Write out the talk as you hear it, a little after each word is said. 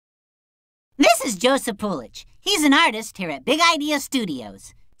This is Joseph Pulich. He's an artist here at Big Idea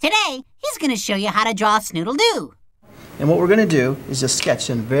Studios. Today, he's going to show you how to draw Snoodle-Doo. And what we're going to do is just sketch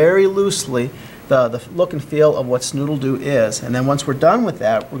in very loosely the look and feel of what Snoodle-Doo is. And then once we're done with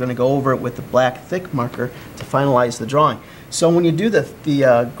that, we're going to go over it with the black thick marker to finalize the drawing. So when you do the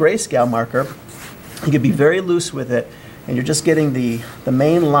grayscale marker, you can be very loose with it, and you're just getting the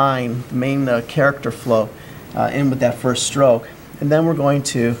main line, the main character flow in with that first stroke. And then we're going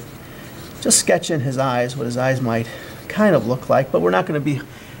to just sketch in his eyes, what his eyes might kind of look like, but we're not going to be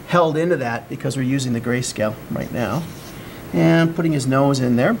held into that because we're using the grayscale right now. And putting his nose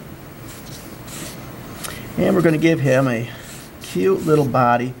in there. And we're going to give him a cute little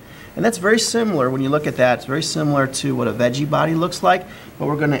body. And that's very similar, when you look at that, it's very similar to what a veggie body looks like, but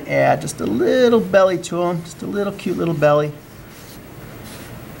we're going to add just a little belly to him, just a little cute little belly.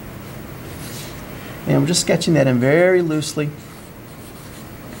 And we're just sketching that in very loosely.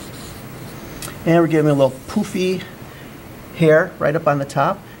 And we're giving him a little poofy hair right up on the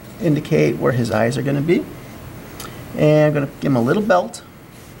top, indicate where his eyes are going to be. And I'm going to give him a little belt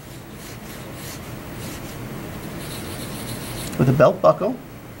with a belt buckle.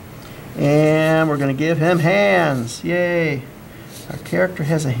 And we're going to give him hands. Yay! Our character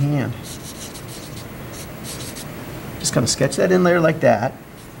has a hand. Just going to sketch that in there like that.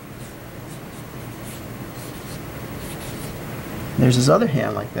 There's his other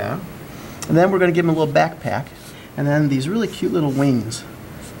hand like that. And then we're going to give him a little backpack. And then these really cute little wings.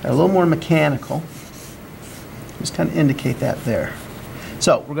 They're a little more mechanical. Just kind of indicate that there.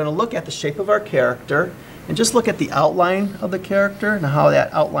 So we're going to look at the shape of our character and just look at the outline of the character and how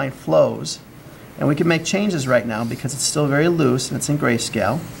that outline flows. And we can make changes right now because it's still very loose and it's in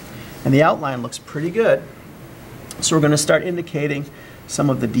grayscale. And the outline looks pretty good. So we're going to start indicating some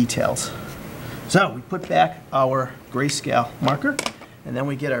of the details. So we put back our grayscale marker, and then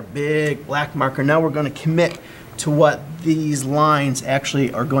we get our big black marker. Now we're going to commit to what these lines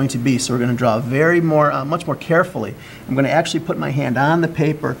actually are going to be. So we're going to draw much more carefully. I'm going to actually put my hand on the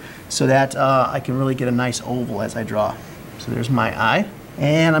paper so that I can really get a nice oval as I draw. So there's my eye.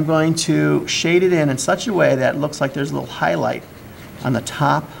 And I'm going to shade it in such a way that it looks like there's a little highlight on the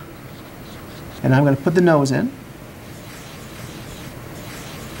top. And I'm going to put the nose in.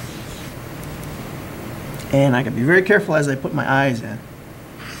 And I can be very careful as I put my eyes in.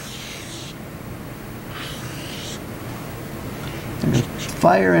 I'm going to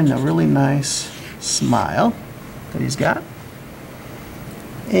fire in a really nice smile that he's got.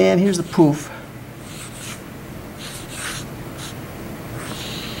 And here's the poof.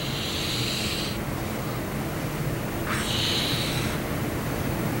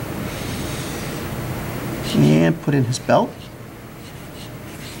 And put in his belt.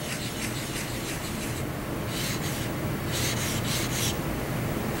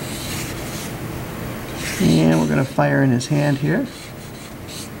 And we're going to fire in his hand here.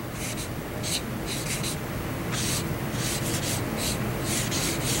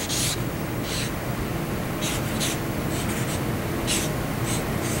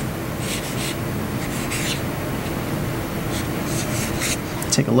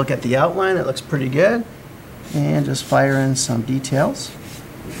 Take a look at the outline, it looks pretty good. And just fire in some details.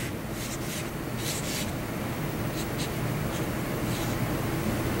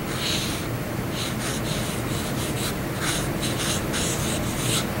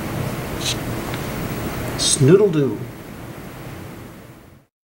 Snoodle-Doo.